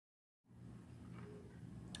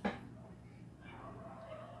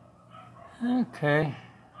Okay.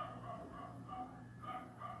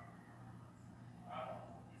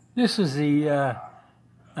 This is the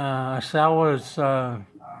Salwa's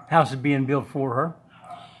house is being built for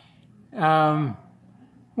her.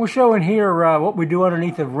 We're showing here what we do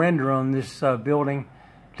underneath the render on this building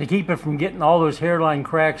to keep it from getting all those hairline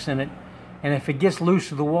cracks in it. And if it gets loose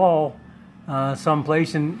to the wall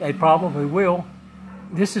someplace, and it probably will,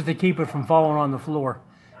 this is to keep it from falling on the floor.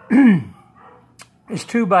 It's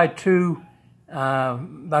 2 by 2,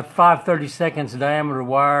 about 5/32 diameter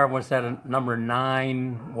wire. What's that, a number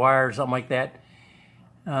 9 wire or something like that?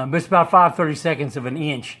 But it's about 5/32 of an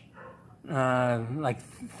inch, like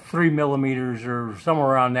 3 millimeters or somewhere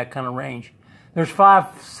around that kind of range. There's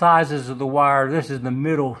 5 sizes of the wire. This is the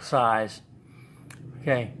middle size.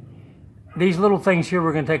 Okay. These little things here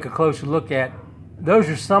we're going to take a closer look at. Those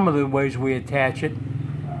are some of the ways we attach it.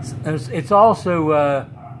 It's also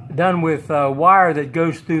done with wire that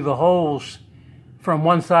goes through the holes from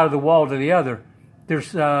one side of the wall to the other.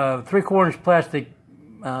 There's 3/4 plastic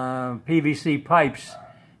PVC pipes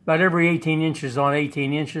about every 18 inches on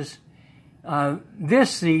 18 inches. Our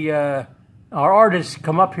artists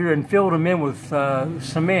come up here and filled them in with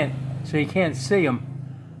cement so you can't see them.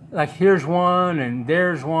 Like here's one, and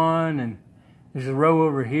there's one, and there's a row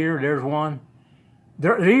over here, there's one.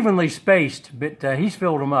 They're evenly spaced, but he's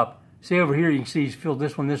filled them up. See over here, you can see he's filled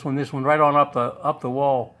this one, this one, this one, right on up the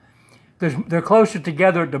wall. They're closer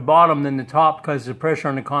together at the bottom than the top because the pressure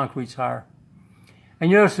on the concrete's higher.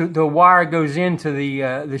 And you notice the wire goes into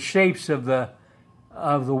the shapes of the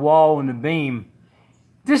wall and the beam.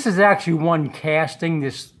 This is actually one casting,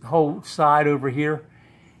 this whole side over here.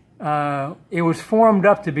 It was formed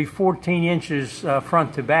up to be 14 inches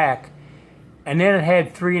front to back, and then it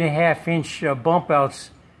had 3.5 inch bump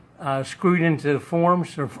outs screwed into the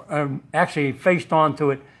forms, or actually faced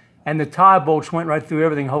onto it, and the tie bolts went right through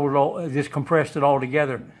everything, just compressed it all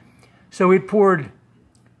together. So we poured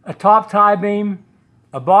a top tie beam,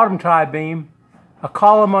 a bottom tie beam, a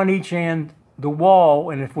column on each end, the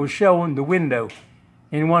wall, and if we're showing the window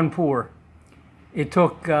in one pour. It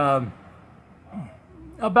took about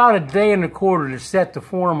 1.25 days to set the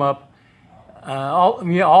form up, all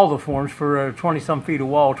the forms for 20-some feet of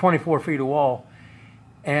wall, 24 feet of wall.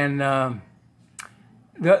 And 2/3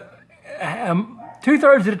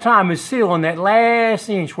 of the time is sealing that last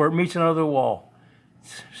inch where it meets another wall.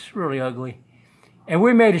 It's really ugly. And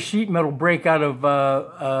we made a sheet metal break out of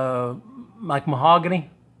like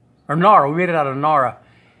mahogany or Narra. We made it out of Narra,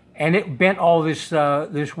 and it bent all this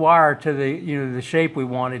wire to the shape we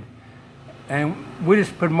wanted. And we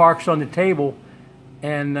just put marks on the table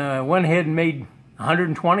and went ahead and made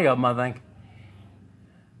 120 of them, I think.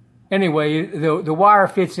 Anyway, the wire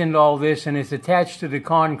fits into all this, and it's attached to the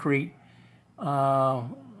concrete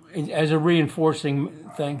as a reinforcing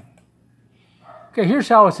thing. Okay, here's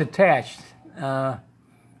how it's attached.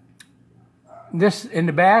 This in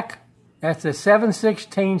the back, that's a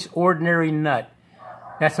 7/16 ordinary nut.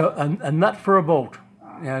 That's a nut for a bolt.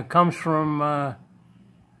 It comes from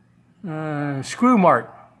Screw Mart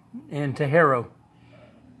in Tejero.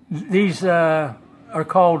 These are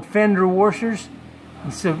called fender washers.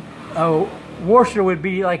 A washer would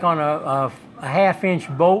be like on a 1/2 inch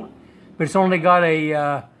bolt, but it's only got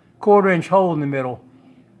a 1/4 inch hole in the middle.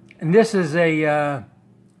 And this is a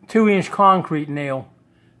 2-inch concrete nail,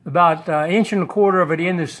 about 1.25 inches of it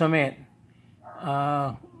in the cement.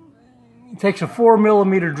 It takes a 4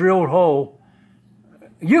 millimeter drilled hole.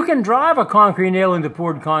 You can drive a concrete nail into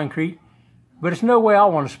poured concrete, but it's no way I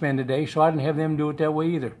want to spend a day, so I didn't have them do it that way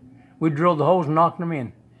either. We drilled the holes and knocked them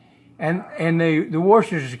in. And the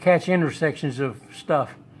washers catch intersections of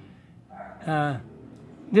stuff.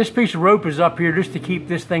 This piece of rope is up here just to keep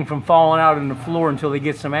this thing from falling out on the floor until they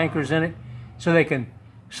get some anchors in it, so they can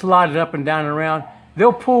slide it up and down and around.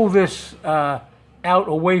 They'll pull this out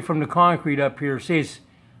away from the concrete up here. See,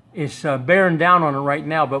 it's bearing down on it right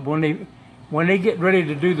now, but when they get ready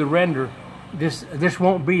to do the render, this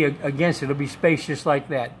won't be against it. It'll be spaced just like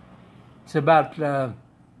that. It's about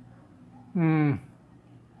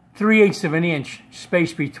 3/8 of an inch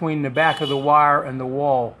space between the back of the wire and the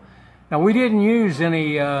wall. Now, we didn't use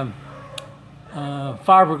any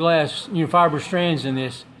fiberglass, fiber strands in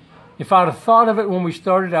this. If I'd have thought of it when we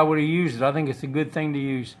started, I would have used it. I think it's a good thing to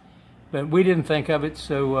use, but we didn't think of it.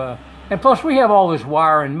 So, and plus we have all this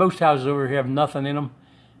wire, and most houses over here have nothing in them.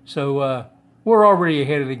 So we're already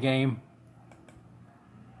ahead of the game.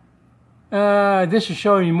 This is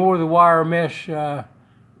showing you more of the wire mesh.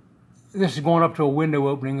 This is going up to a window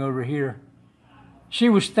opening over here. She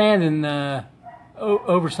was standing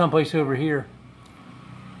over someplace over here.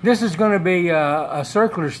 This is going to be a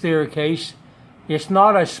circular staircase. It's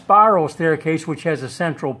not a spiral staircase which has a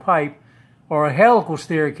central pipe, or a helical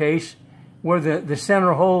staircase where the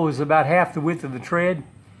center hole is about half the width of the tread.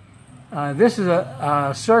 This is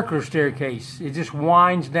a circular staircase. It just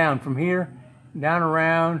winds down from here, down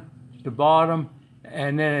around the bottom,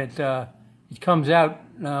 and then it comes out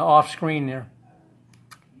off screen there.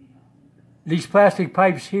 These plastic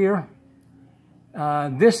pipes here,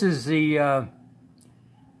 this is the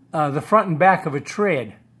front and back of a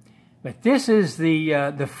tread. But this is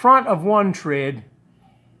the front of one tread,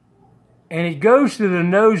 and it goes through the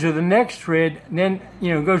nose of the next tread, and then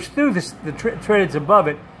goes through the treads above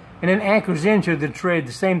it, and then anchors into the tread.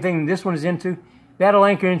 The same thing this one is into, that'll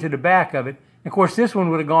anchor into the back of it. Of course, this one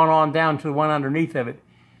would have gone on down to the one underneath of it.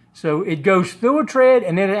 So it goes through a tread,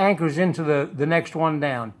 and then it anchors into the next one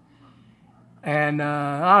down. And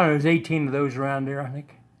I don't know, there's 18 of those around there, I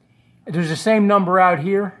think. There's the same number out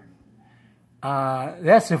here.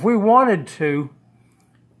 That's if we wanted to,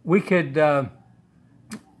 we could put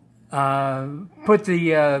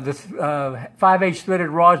the 5/8 threaded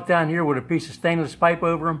rods down here with a piece of stainless pipe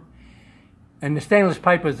over them, and the stainless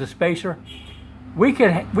pipe is the spacer. We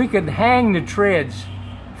could hang the treads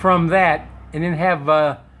from that, and then have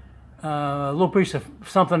a little piece of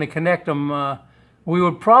something to connect them. We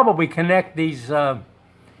would probably connect these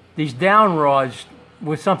down rods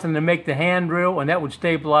with something to make the hand drill, and that would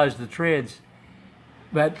stabilize the treads.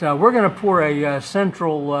 But we're going to pour a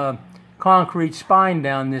central concrete spine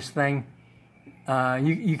down this thing.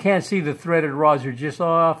 You can't see the threaded rods; they're just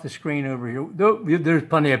off the screen over here. There's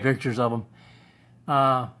plenty of pictures of them.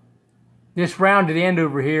 This rounded end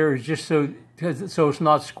over here is just so it's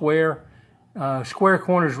not square. Square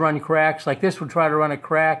corners run cracks. Like this would try to run a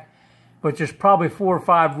crack, but there's probably 4 or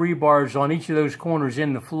 5 rebars on each of those corners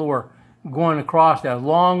in the floor going across that. A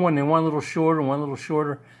long one and one little shorter and one little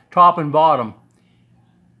shorter, top and bottom.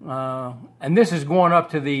 And this is going up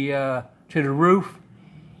to the roof.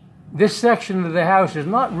 This section of the house is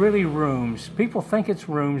not really rooms. People think it's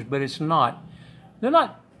rooms, but it's not. They're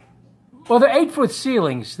not. Well, they're 8-foot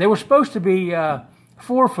ceilings. They were supposed to be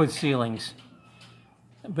 4-foot ceilings,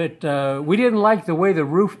 but we didn't like the way the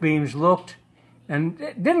roof beams looked, and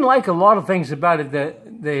didn't like a lot of things about it.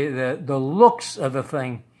 The looks of the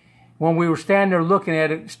thing. When we were standing there looking at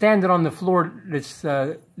it, standing on the floor that's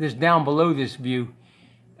down below this view,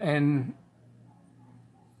 and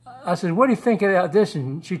I said, "What do you think about this?"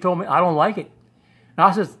 And she told me, "I don't like it." And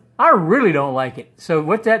I said, "I really don't like it." So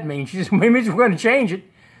what that means? She just means we're going to change it.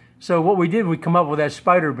 So what we did, we come up with that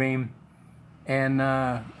spider beam, and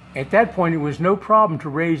at that point, it was no problem to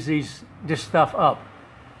raise this stuff up.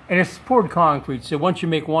 And it's poured concrete, so once you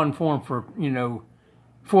make one form for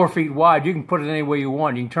 4 feet wide, you can put it any way you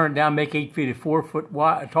want. You can turn it down, make 8 feet a 4-foot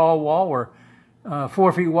wide, tall wall, or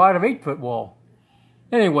 4 feet wide of 8-foot wall.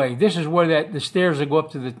 Anyway, this is where the stairs that go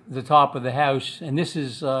up to the top of the house, and this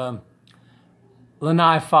is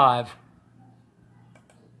Lanai 5.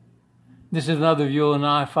 This is another view of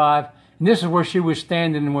Lanai 5, and this is where she was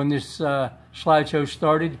standing when this slideshow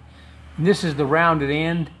started. And this is the rounded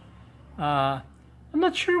end. I'm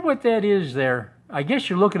not sure what that is there. I guess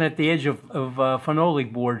you're looking at the edge of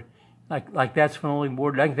phenolic board, like that's phenolic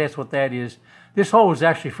board. I think that's what that is. This hole is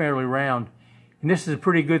actually fairly round. And this is a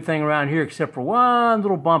pretty good thing around here, except for one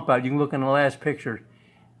little bump out. You can look in the last picture.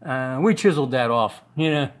 We chiseled that off.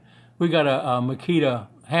 We got a Makita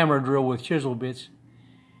hammer drill with chisel bits.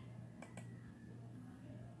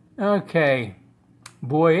 Okay,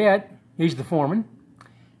 Boyette, he's the foreman.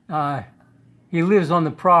 He lives on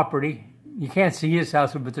the property. You can't see his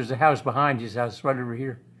house, but there's a house behind his house right over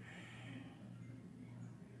here.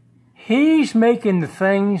 He's making the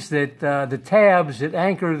things that, the tabs that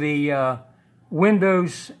anchor the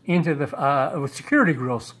windows into the security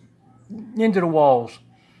grills, into the walls.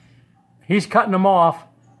 He's cutting them off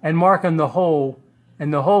and marking the hole,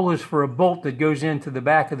 and the hole is for a bolt that goes into the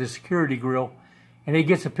back of the security grill, and he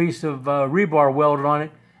gets a piece of rebar welded on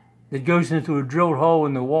it that goes into a drilled hole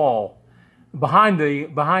in the wall behind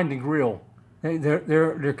the grill.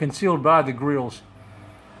 They're concealed by the grills,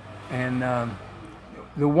 and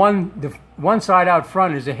the one side out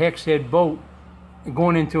front is a hex head bolt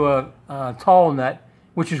going into a tall nut,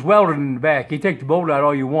 which is welded in the back. You take the bolt out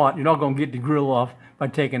all you want, you're not going to get the grill off by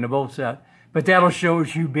taking the bolts out. But that'll show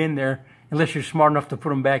us you've been there, unless you're smart enough to put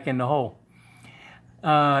them back in the hole.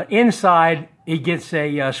 Inside, he gets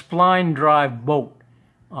a spline drive bolt.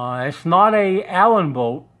 It's not a Allen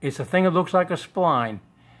bolt. It's a thing that looks like a spline.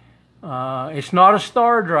 It's not a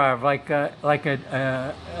star drive like a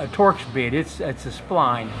Torx bit. It's a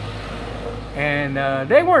spline, and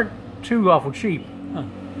they weren't too awful cheap.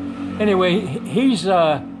 Anyway, he's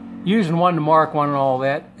using one to mark one and all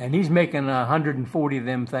that, and he's making 140 of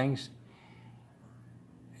them things.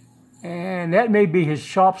 And that may be his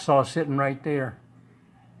chop saw sitting right there.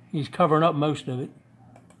 He's covering up most of it.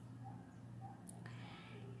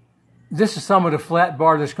 This is some of the flat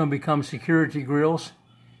bar that's going to become security grills.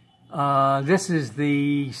 This is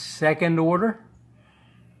the second order.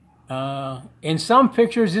 In some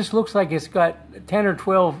pictures, this looks like it's got 10 or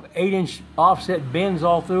 12 8-inch offset bends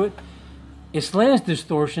all through it. It's lens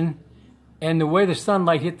distortion and the way the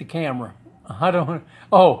sunlight hit the camera. I don't.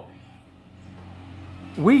 Oh,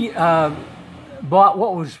 we bought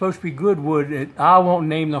what was supposed to be good wood at, I won't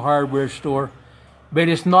name the hardware store, but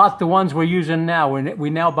it's not the ones we're using now. We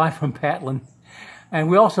now buy from Patland. And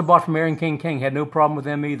we also bought from Aaron King King. Had no problem with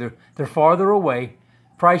them either. They're farther away.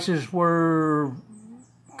 Prices were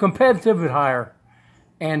competitive but higher.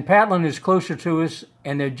 And Patland is closer to us,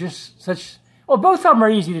 and they're just such... Well, both of them are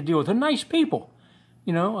easy to deal with. They're nice people.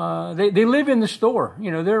 You know, they live in the store. You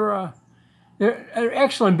know, they're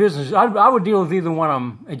excellent business. I would deal with either one of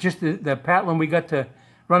them. It's just the Patland, we got to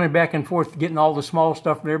running back and forth, getting all the small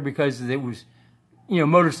stuff there because it was, you know,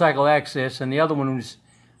 motorcycle access, and the other one was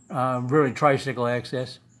really tricycle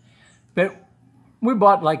access. But we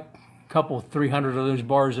bought like a couple, 300 of those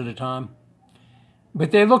bars at a time.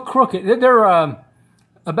 But they look crooked. They're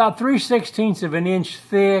about 3/16 of an inch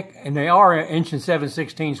thick, and they are 1 inch and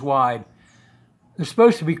 7/16 wide. They're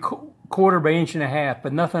supposed to be quarter by 1.5 inches,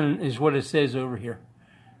 but nothing is what it says over here.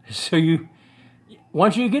 So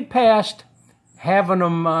once you get past having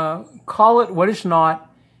them call it what it's not,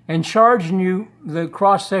 and charging you the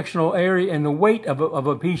cross-sectional area and the weight of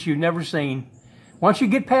a piece you've never seen, once you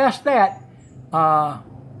get past that,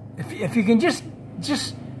 if you can just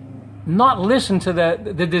not listen to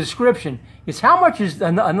the description, it's how much is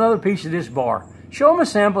another piece of this bar. Show them a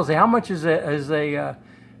sample, say how much is a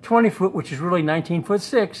 20 foot, which is really 19 foot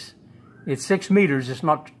 6. It's 6 meters, it's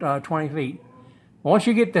not 20 feet. Once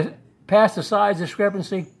you get past the size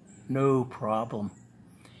discrepancy, no problem.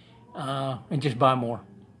 And just buy more.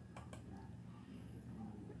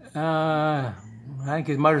 I think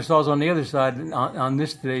his miter saw's on the other side on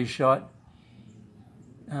this today's shot.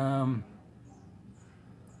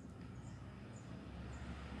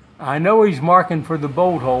 I know he's marking for the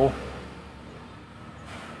bolt hole,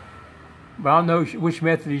 but I don't know which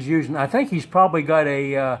method he's using. I think he's probably got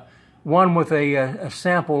a one with a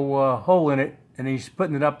sample hole in it, and he's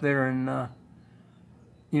putting it up there and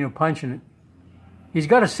you know, punching it. He's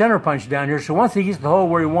got a center punch down here, so once he gets the hole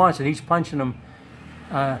where he wants it, he's punching them.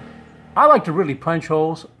 I like to really punch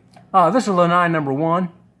holes. This is LANAIS number 1.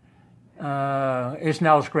 It's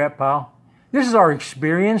now a scrap pile. This is our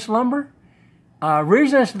experienced lumber.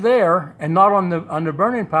 Reason it's there and not on the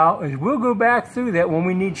burning pile is we'll go back through that when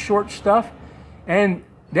we need short stuff, and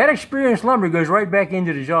that experienced lumber goes right back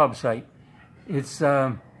into the job site. It's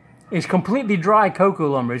completely dry cocoa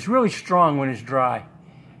lumber. It's really strong when it's dry,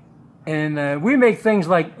 and we make things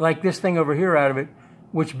like this thing over here out of it,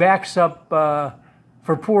 which backs up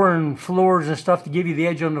for pouring floors and stuff to give you the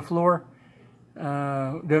edge on the floor.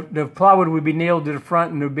 The plywood would be nailed to the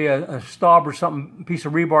front, and there'd be a stub or something, piece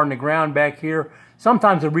of rebar in the ground back here.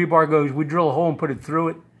 Sometimes the rebar goes, we drill a hole and put it through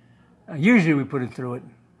it. Usually we put it through it.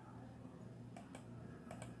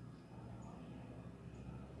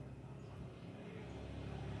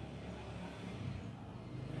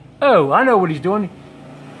 Oh, I know what he's doing.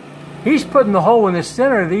 He's putting the hole in the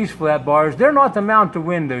center of these flat bars. They're not to mount the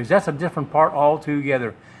windows. That's a different part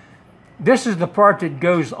altogether. This is the part that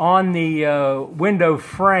goes on the window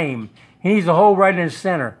frame. He needs a hole right in the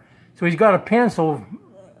center. So he's got a pencil.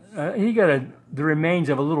 He got the remains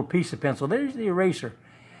of a little piece of pencil. There's the eraser.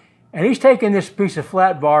 And he's taking this piece of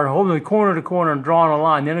flat bar, holding it corner to corner and drawing a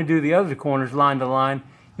line. Then he'll do the other corners line to line.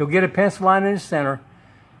 He'll get a pencil line in the center.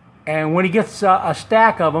 And when he gets a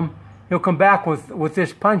stack of them, he'll come back with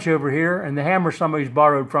this punch over here and the hammer somebody's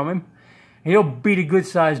borrowed from him. And he'll beat a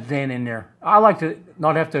good-sized dent in there. I like to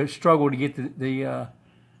not have to struggle to get the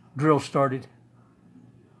drill started.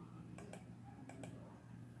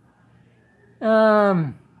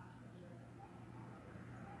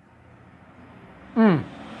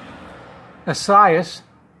 Asias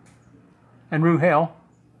and Ruhel.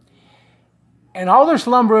 And all this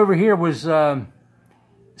lumber over here was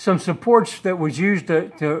some supports that was used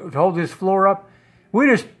to hold this floor up. We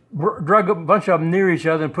just drug a bunch of them near each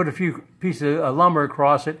other and put a few pieces of lumber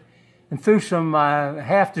across it and threw some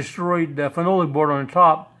half-destroyed phenolic board on the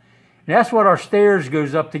top. And that's what our stairs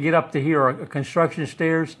goes up to get up to here, our construction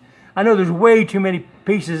stairs. I know there's way too many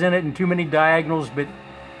pieces in it and too many diagonals, but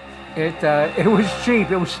it was cheap.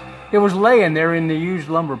 It was laying there in the used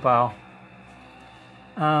lumber pile.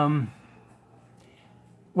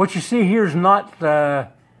 what you see here is not the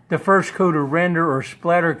first coat of render or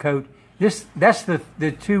splatter coat. That's the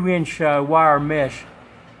 2-inch wire mesh.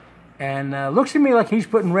 And looks to me like he's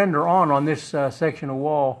putting render on this section of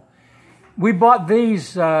wall. We bought these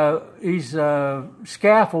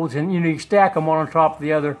scaffolds, and you stack them one on top of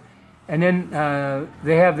the other. And then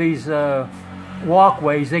they have these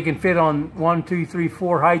walkways. They can fit on 1, 2, 3,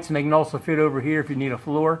 4 heights, and they can also fit over here if you need a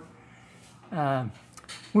floor.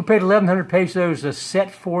 We paid 1,100 pesos a set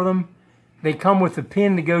for them. They come with the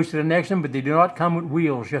pin that goes to the next one, but they do not come with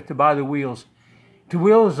wheels. You have to buy the wheels. The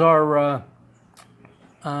wheels are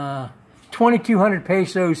 2,200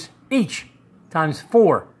 pesos each, times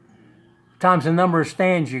 4, times the number of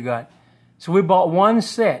stands you got. So we bought one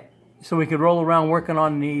set so we could roll around working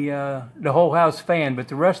on the whole house fan, but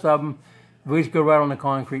the rest of them, we just go right on the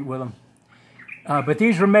concrete with them. But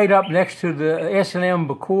these were made up next to the S&M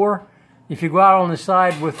Bacor. If you go out on the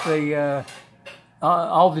side with the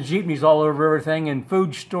all the jeepneys all over everything and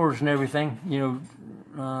food stores and everything,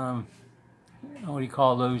 what do you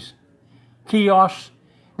call those? Kiosks.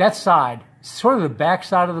 That side, sort of the back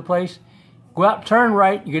side of the place. Go out, turn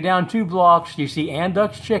right, you go down 2 blocks, you see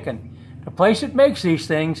Andux Chicken. The place that makes these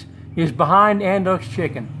things is behind Andux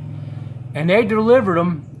Chicken. And they delivered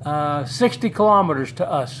them 60 kilometers to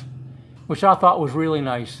us, which I thought was really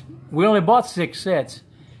nice. We only bought 6 sets.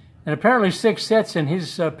 And apparently 6 sets in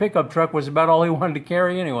his pickup truck was about all he wanted to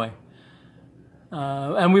carry anyway.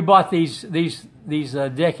 And we bought these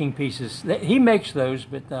decking pieces. He makes those,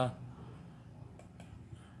 but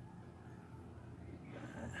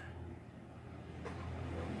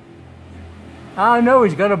I know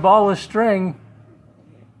he's got a ball of string,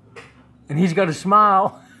 and he's got a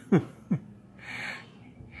smile.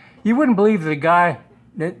 You wouldn't believe the guy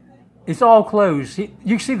that it's all closed.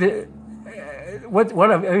 You see the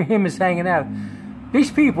what of him is hanging out.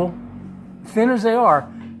 These people, thin as they are,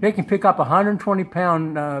 they can pick up a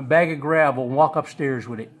 120-pound bag of gravel and walk upstairs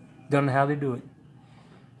with it. Don't know how they do it.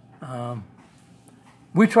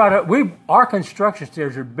 Our construction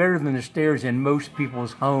stairs are better than the stairs in most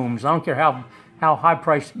people's homes. I don't care how high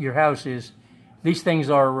priced your house is. These things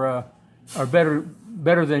are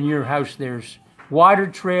better than your house. There's wider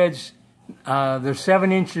treads. They're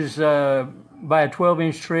 7 inches by a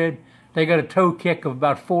 12-inch tread. They got a toe kick of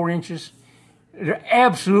about 4 inches. They're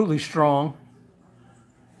absolutely strong.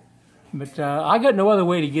 But I got no other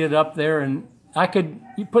way to get it up there, and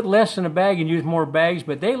you put less in a bag and use more bags,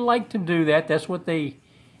 but they like to do that. That's what they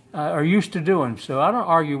are used to doing. So I don't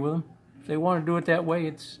argue with them. If they want to do it that way,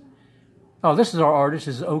 it's... Oh, this is our artist.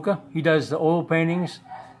 This is Oka. He does the oil paintings.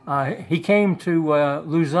 He came to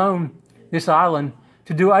Luzon, this island,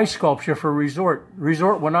 to do ice sculpture for a resort. The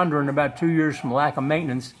resort went under in about 2 years from lack of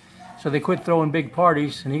maintenance, so they quit throwing big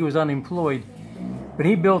parties, and he was unemployed. But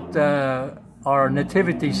he built our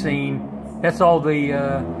nativity scene. That's all the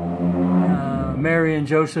Mary and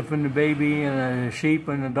Joseph and the baby and a sheep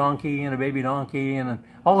and a donkey and a baby donkey and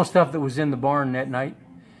all the stuff that was in the barn that night.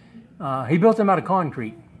 He built them out of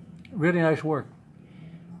concrete. Really nice work.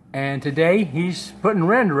 And today he's putting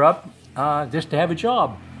render up just to have a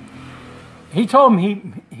job. He told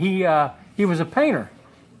me he was a painter,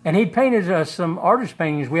 and he'd painted some artist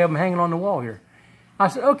paintings. We have them hanging on the wall here. I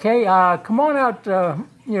said, okay, come on out,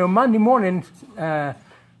 Monday morning.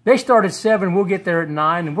 They start at 7, we'll get there at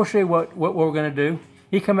 9, and we'll show you what we're going to do.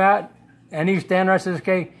 He come out, and he's standing there. I says,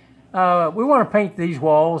 okay, we want to paint these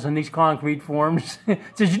walls and these concrete forms. He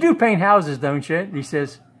says, you do paint houses, don't you? And he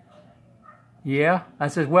says, yeah. I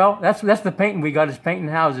says, well, that's the painting we got, is painting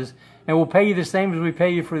houses, and we'll pay you the same as we pay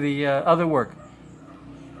you for the other work.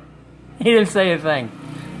 He didn't say a thing.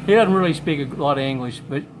 He doesn't really speak a lot of English,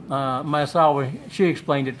 but Masawa, she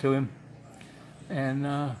explained it to him.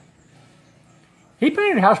 And he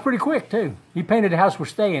painted the house pretty quick, too. He painted the house we're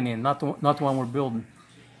staying in, not the one we're building.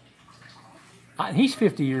 He's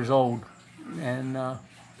 50 years old, and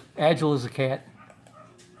agile as a cat.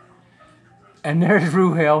 And there's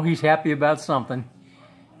Ruhel. He's happy about something.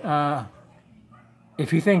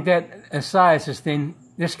 If you think that Esaias is thin,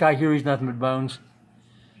 this guy here, he's nothing but bones.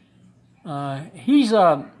 He's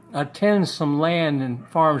attends some land and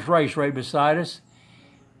farms rice right beside us.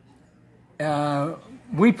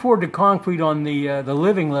 We poured the concrete on the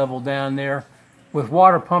living level down there with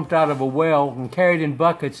water pumped out of a well and carried in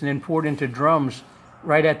buckets and then poured into drums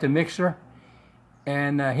right at the mixer.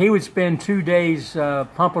 And he would spend 2 days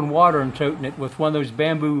pumping water and toting it with one of those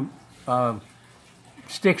bamboo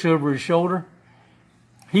sticks over his shoulder.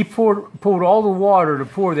 He poured all the water to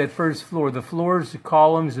pour that first floor, the floors, the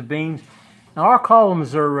columns, the beams. Now our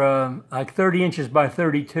columns are like 30 inches by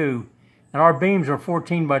 32, and our beams are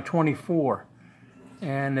 14 by 24.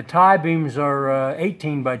 And the tie beams are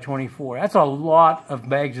 18 by 24. That's a lot of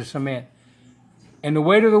bags of cement. And the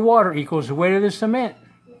weight of the water equals the weight of the cement.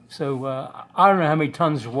 So I don't know how many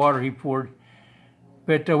tons of water he poured.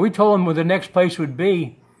 But we told him where the next place would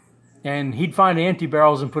be. And he'd find the empty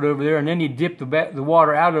barrels and put over there. And then he'd dip the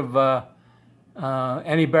water out of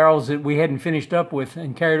any barrels that we hadn't finished up with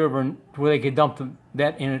and carry it over to where they could dump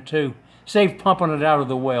that in it too. Save pumping it out of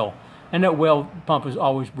the well. And that well pump is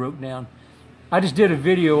always broke down. I just did a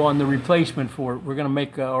video on the replacement for it. We're going to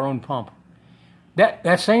make our own pump.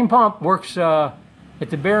 That same pump works at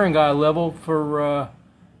the bearing guy level for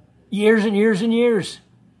years and years and years.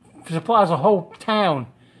 It supplies a whole town.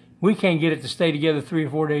 We can't get it to stay together 3 or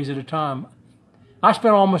 4 days at a time. I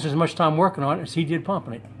spent almost as much time working on it as he did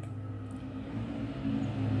pumping it.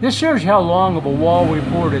 This shows you how long of a wall we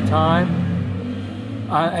poured at a time.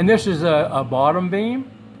 And this is a bottom beam,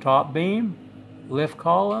 top beam, left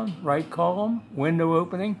column, right column, window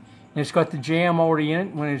opening. And it's got the jam already in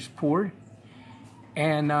it when it's poured.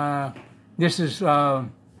 And this is, we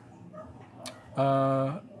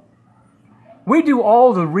do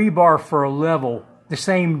all the rebar for a level the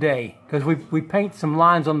same day. Because we paint some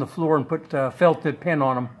lines on the floor and put felt tip pin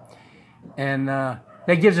on them. And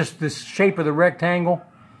that gives us the shape of the rectangle.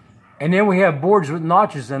 And then we have boards with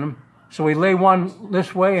notches in them. So we lay one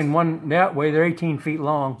this way and one that way. They're 18 feet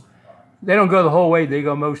long. They don't go the whole way, they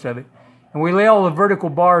go most of it. And we lay all the vertical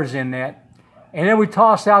bars in that. And then we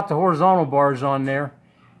toss out the horizontal bars on there.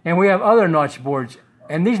 And we have other notch boards.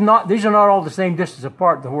 And these are not all the same distance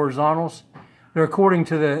apart, the horizontals. They're according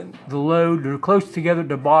to the load. They're close together at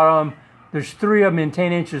the bottom. There's 3 of them in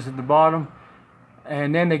 10 inches at the bottom.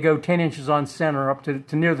 And then they go 10 inches on center up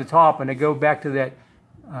to near the top. And they go back to that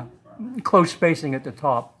close spacing at the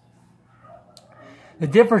top. The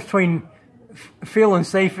difference between feeling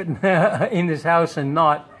safe in this house and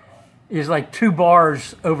not is like 2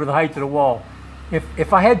 bars over the height of the wall.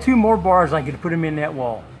 If I had 2 more bars, I could put them in that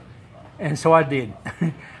wall. And so I did.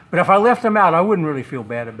 But if I left them out, I wouldn't really feel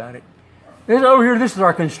bad about it. Over here, this is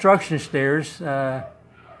our construction stairs.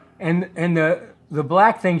 And the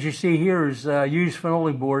black things you see here is used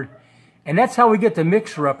phenolic board. And that's how we get the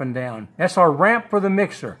mixer up and down. That's our ramp for the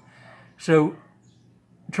mixer. So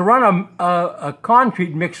to run a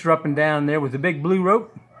concrete mixer up and down there with a big blue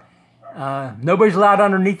rope, nobody's allowed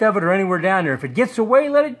underneath of it or anywhere down there. If it gets away,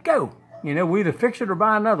 let it go. You know, we either fix it or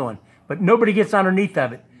buy another one. But nobody gets underneath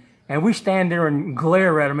of it. And we stand there and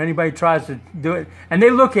glare at them. Anybody tries to do it. And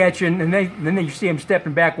they look at you, and then you see them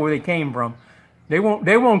stepping back where they came from. They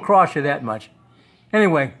won't cross you that much.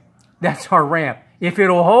 Anyway, that's our ramp. If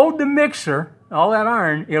it'll hold the mixer, all that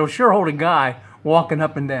iron, it'll sure hold a guy walking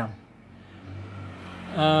up and down.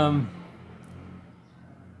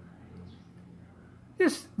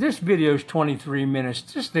 This video is 23 minutes.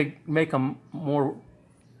 Just to make them more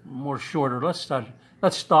shorter.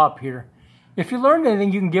 Let's stop here. If you learned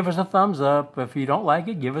anything, you can give us a thumbs up. If you don't like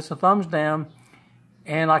it, give us a thumbs down.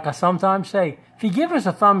 And like I sometimes say, if you give us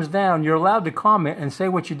a thumbs down, you're allowed to comment and say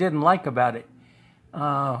what you didn't like about it.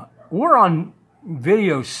 We're on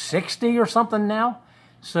video 60 or something now.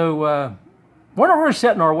 So we're not really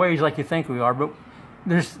set in our ways like you think we are. But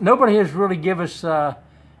nobody has really given us a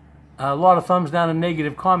lot of thumbs down and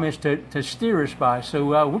negative comments to steer us by.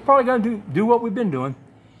 So we're probably going to do what we've been doing.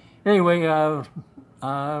 Anyway,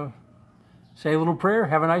 say a little prayer,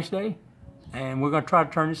 have a nice day, and we're going to try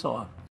to turn this off.